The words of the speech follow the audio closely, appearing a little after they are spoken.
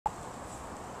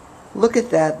Look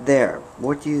at that there.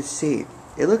 What do you see?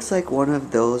 It looks like one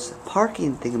of those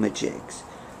parking thingamajigs,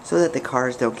 so that the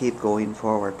cars don't keep going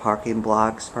forward. Parking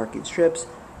blocks, parking strips,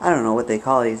 I don't know what they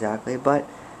call it exactly, but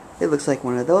it looks like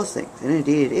one of those things, and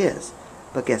indeed it is.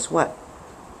 But guess what?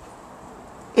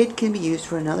 It can be used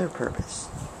for another purpose.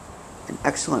 An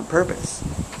excellent purpose.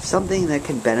 Something that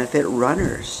can benefit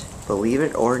runners, believe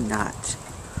it or not.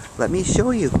 Let me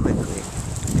show you quickly.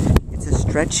 It's a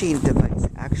stretching device,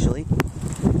 actually.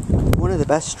 One of the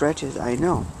best stretches I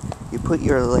know. You put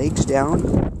your legs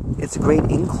down, it's a great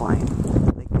incline,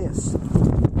 like this.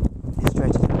 It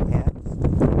stretches the calves,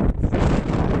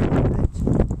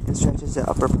 and stretches the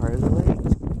upper part of the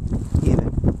legs,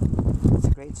 even. It's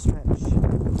a great stretch.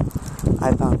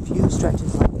 I found few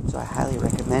stretches like it, so I highly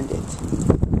recommend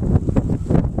it.